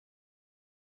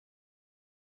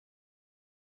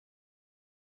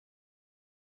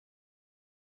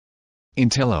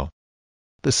INTELLO.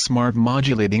 The smart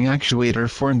modulating actuator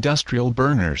for industrial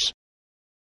burners.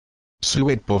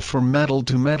 Suitable for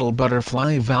metal-to-metal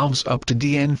butterfly valves up to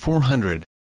DN 400.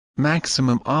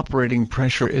 Maximum operating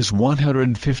pressure is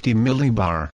 150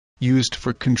 millibar, used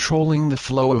for controlling the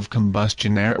flow of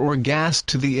combustion air or gas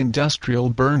to the industrial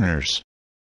burners.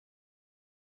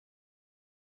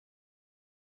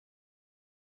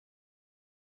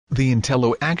 The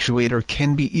INTELLO actuator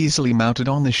can be easily mounted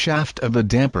on the shaft of the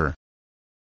damper.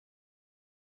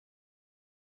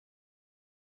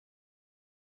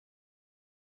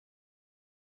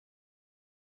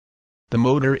 The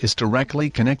motor is directly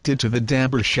connected to the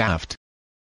damper shaft.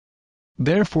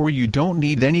 Therefore you don't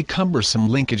need any cumbersome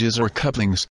linkages or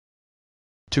couplings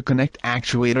to connect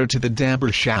actuator to the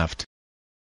damper shaft.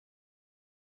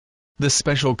 The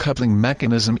special coupling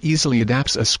mechanism easily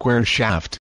adapts a square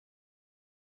shaft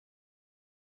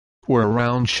or a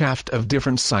round shaft of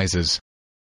different sizes.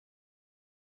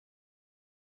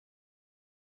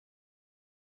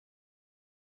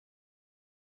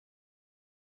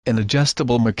 An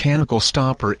adjustable mechanical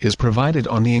stopper is provided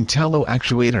on the INTELLO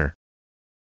actuator,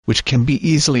 which can be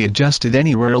easily adjusted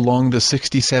anywhere along the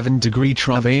 67-degree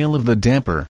travail of the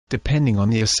damper, depending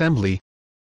on the assembly.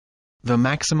 The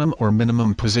maximum or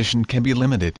minimum position can be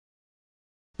limited.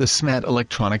 The SMAT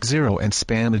electronic zero and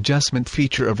span adjustment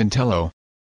feature of INTELLO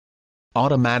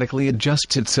automatically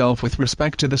adjusts itself with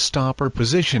respect to the stopper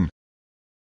position.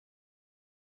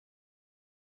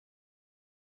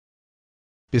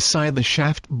 Beside the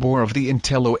shaft bore of the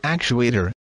INTELLO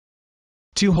actuator,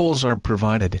 2 holes are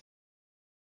provided,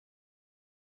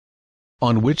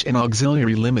 on which an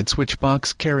auxiliary limit switch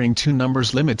box carrying 2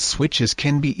 numbers limit switches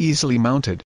can be easily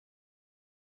mounted.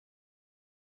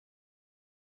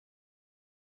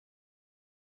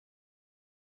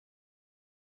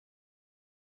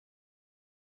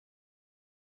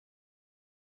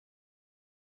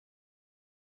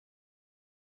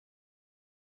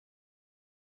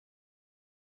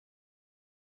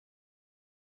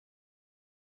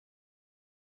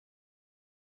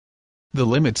 The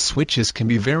limit switches can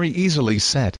be very easily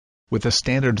set, with a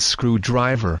standard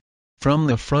screwdriver, from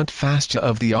the front fascia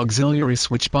of the auxiliary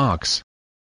switch box.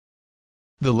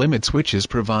 The limit switches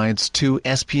provides 2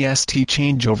 SPST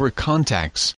changeover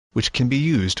contacts, which can be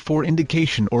used for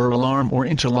indication or alarm or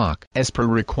interlock as per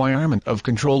requirement of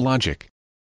control logic.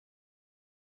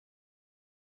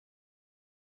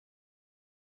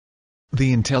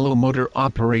 The INTELLO motor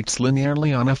operates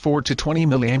linearly on a 4 to 20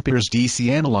 mA DC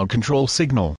analog control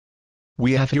signal.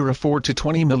 We have here a 4 to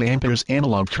 20 mA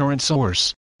analog current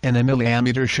source, and a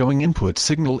milliammeter showing input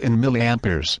signal in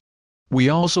milliamperes. We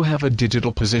also have a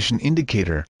digital position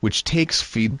indicator, which takes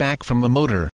feedback from the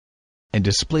motor and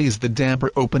displays the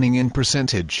damper opening in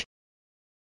percentage.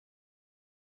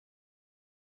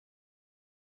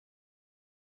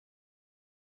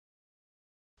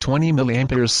 "20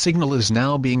 mA signal is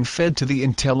now being fed to the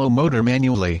INTELLO motor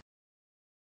manually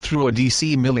through a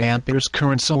DC milliamperes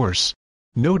current source.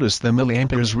 Notice the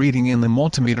milliamperes reading in the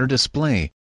multimeter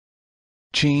display,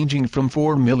 changing from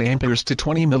 4 mA to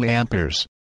 20 mA.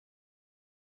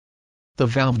 The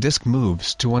valve disc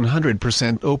moves to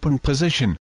 100% open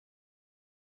position.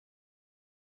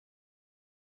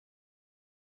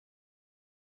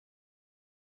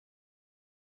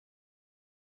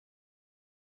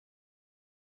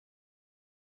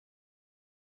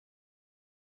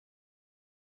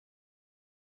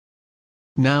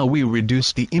 Now we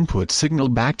reduce the input signal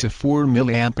back to 4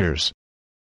 mA.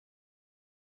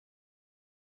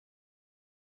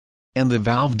 And the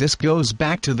valve disc goes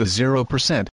back to the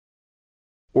 0%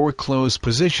 or close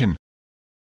position.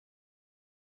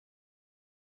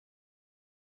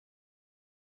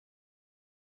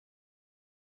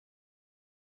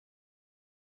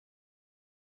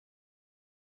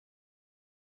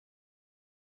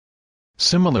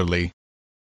 Similarly,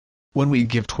 when we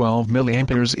give 12 mA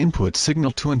input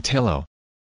signal to INTELLO,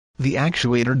 the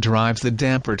actuator drives the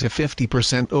damper to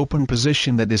 50% open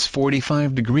position, that is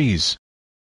 45 degrees.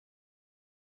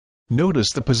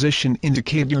 Notice the position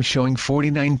indicator showing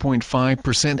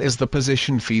 49.5% as the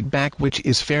position feedback, which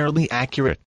is fairly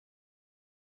accurate.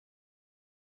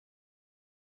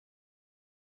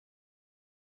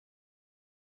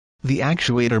 The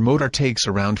actuator motor takes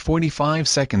around 45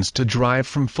 seconds to drive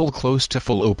from full close to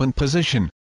full open position.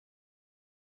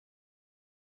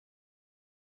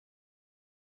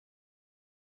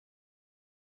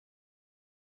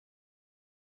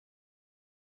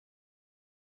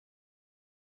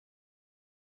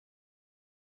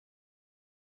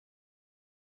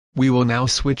 We will now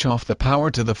switch off the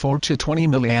power to the 4 to 20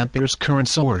 mA current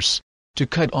source, to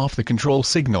cut off the control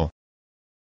signal,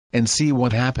 and see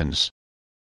what happens.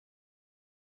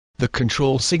 The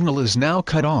control signal is now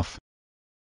cut off.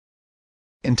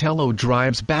 INTELLO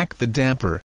drives back the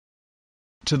damper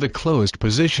to the closed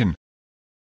position.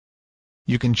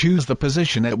 You can choose the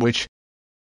position at which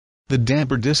the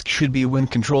damper disc should be when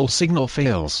control signal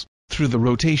fails, through the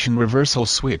rotation reversal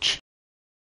switch.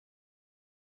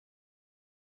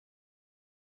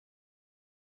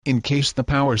 In case the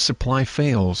power supply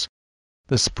fails,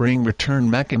 the spring return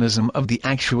mechanism of the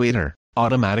actuator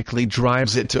automatically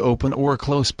drives it to open or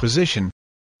close position,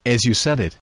 as you set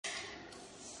it.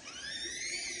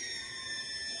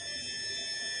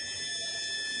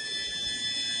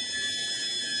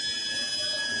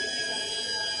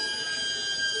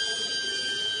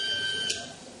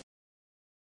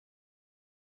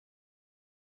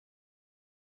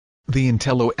 The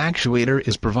INTELLO actuator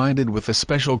is provided with a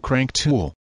special crank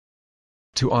tool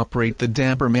to operate the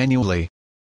damper manually.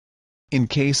 In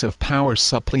case of power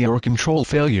supply or control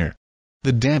failure,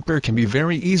 the damper can be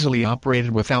very easily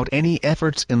operated without any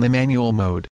efforts in the manual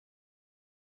mode.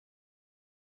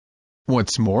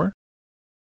 What's more,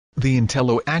 the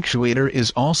INTELLO actuator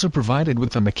is also provided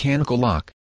with a mechanical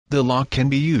lock. The lock can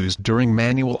be used during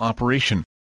manual operation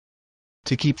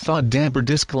to keep the damper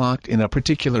disc locked in a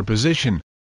particular position.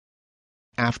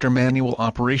 After manual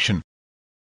operation,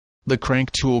 the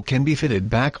crank tool can be fitted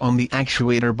back on the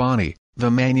actuator body. The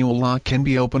manual lock can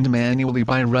be opened manually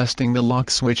by resting the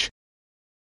lock switch,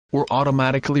 or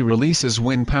automatically releases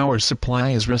when power supply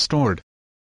is restored.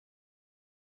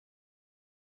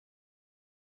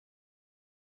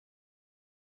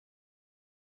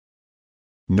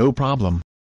 No problem.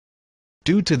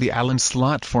 Due to the Allen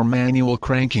slot for manual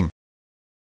cranking,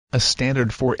 a standard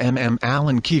 4mm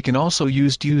Allen key can also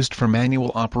used for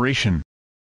manual operation.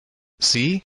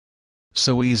 See?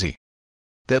 So easy.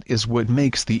 That is what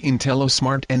makes the INTELLO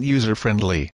smart and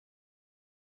user-friendly.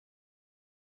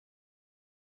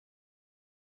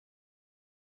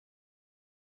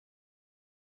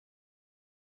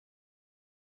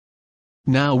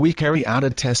 Now we carry out a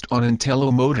test on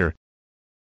INTELLO motor,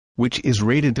 which is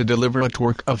rated to deliver a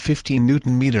torque of 15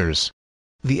 Nm.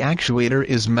 The actuator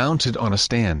is mounted on a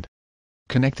stand,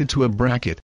 connected to a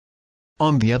bracket.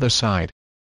 On the other side,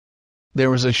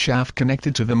 there is a shaft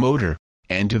connected to the motor,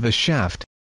 and to the shaft,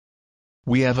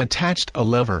 we have attached a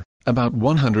lever, about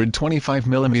 125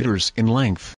 mm in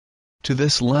length. To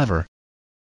this lever,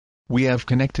 we have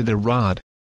connected a rod,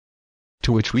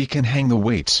 to which we can hang the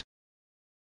weights.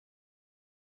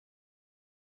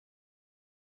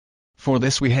 For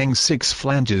this we hang 6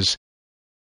 flanges,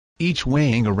 each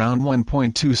weighing around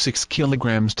 1.26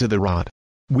 kg to the rod.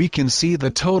 We can see the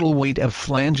total weight of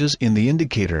flanges in the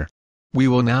indicator. We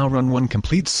will now run one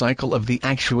complete cycle of the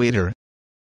actuator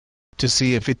to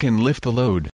see if it can lift the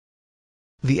load.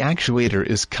 The actuator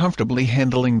is comfortably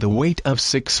handling the weight of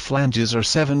 6 flanges or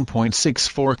 7.64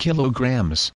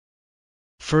 kg.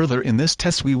 Further, in this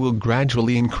test we will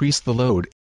gradually increase the load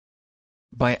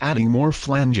by adding more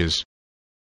flanges.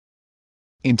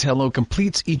 INTELLO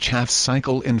completes each half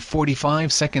cycle in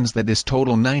 45 seconds, that is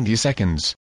total 90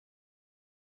 seconds.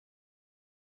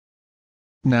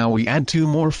 Now we add 2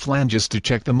 more flanges to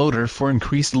check the motor for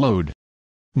increased load.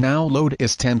 Now load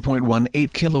is 10.18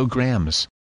 kg.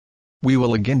 We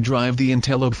will again drive the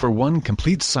INTELLO for one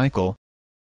complete cycle,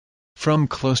 from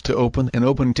close to open and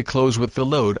open to close with the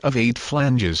load of 8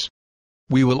 flanges.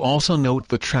 We will also note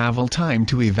the travel time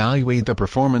to evaluate the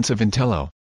performance of INTELLO.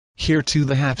 Here too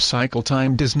the half cycle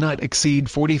time does not exceed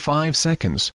 45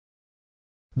 seconds.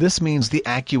 This means the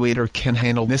actuator can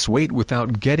handle this weight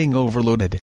without getting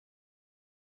overloaded.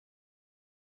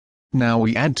 Now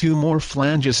we add 2 more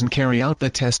flanges and carry out the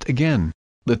test again.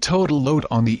 The total load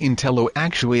on the INTELLO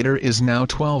actuator is now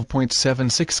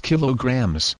 12.76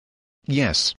 kg.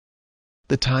 Yes.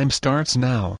 The time starts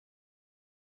now.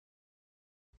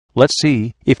 Let's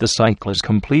see if the cycle is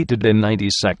completed in 90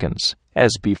 seconds,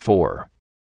 as before.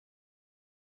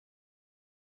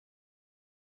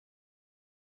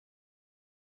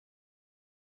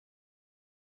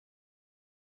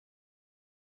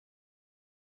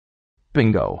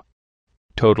 Bingo.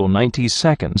 Total 90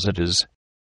 seconds it is.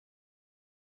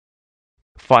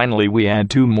 Finally we add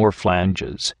 2 more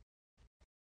flanges.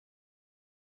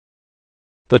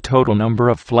 The total number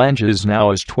of flanges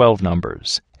now is 12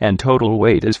 numbers, and total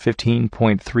weight is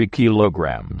 15.3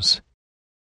 kilograms.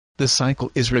 The cycle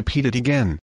is repeated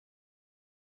again.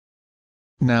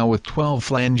 Now with 12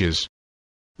 flanges,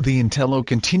 the INTELLO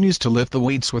continues to lift the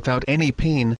weights without any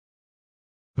pain,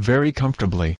 very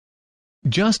comfortably,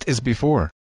 just as before.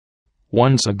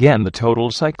 Once again the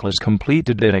total cycle is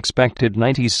completed in expected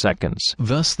 90 seconds.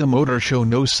 Thus the motor shows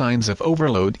no signs of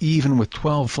overload even with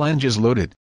 12 flanges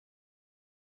loaded.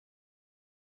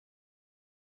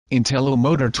 INTELLO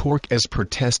motor torque as per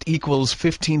test equals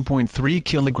 15.3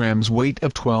 kilograms weight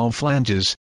of 12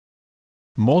 flanges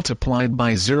multiplied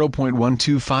by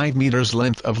 0.125 meters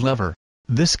length of lever.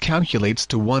 This calculates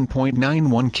to 1.91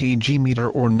 kg-meter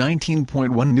or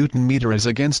 19.1 Newton-meter as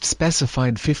against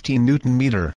specified 15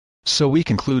 Newton-meter. So we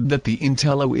conclude that the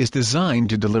INTELLO is designed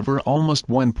to deliver almost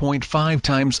 1.5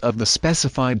 times of the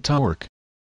specified torque.